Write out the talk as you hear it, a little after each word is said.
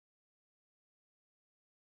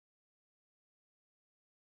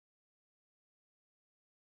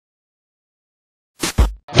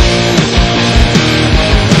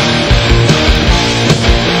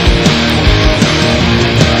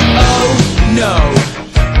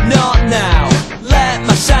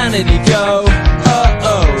sanity go.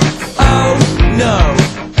 Oh, oh no,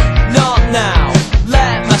 not now.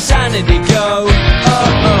 Let my sanity go.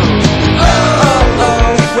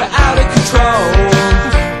 We're out of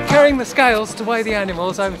control. Carrying the scales to weigh the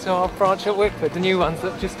animals over to our branch at Wickford, the new ones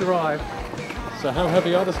that have just arrived. So how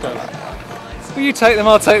heavy are the scales? Will you take them,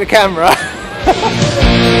 I'll take the camera.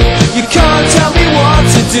 You can't tell me what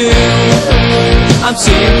to do. I'm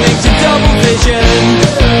seeing things in double vision.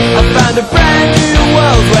 I found a brand new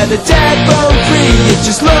world where the dead roam free. It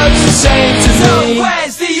just looks the same to me. So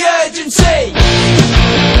where's the urgency?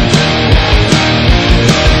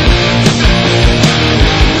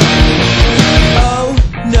 Oh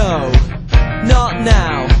no, not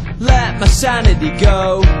now. Let my sanity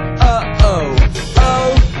go.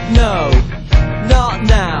 Oh no, not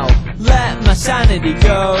now. Let my sanity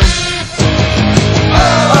go.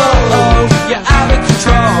 Oh, you're out of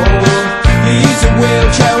control. You use a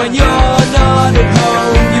wheelchair when you're not at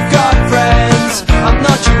home. You've got friends, I'm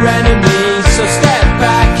not your enemy. So step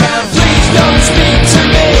back and please don't speak to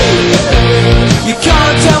me. You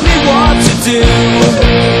can't tell me what to do.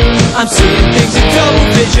 I'm seeing things in double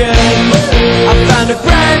vision. I found a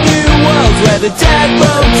brand new world where the dead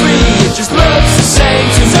roam free. It just looks the same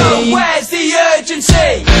to me. So where's the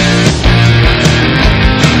urgency?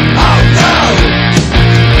 Oh no!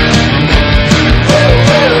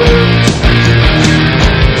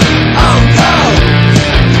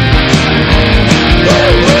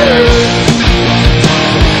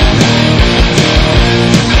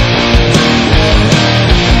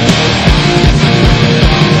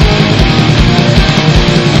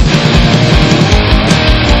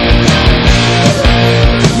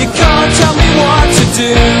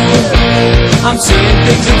 I'm seeing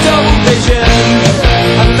things in double vision.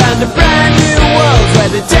 I found a brand new world where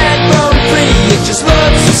the dead roam free. It just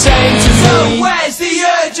looks the same to me. So where's the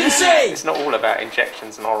urgency? It's not all about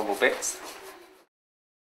injections and horrible bits.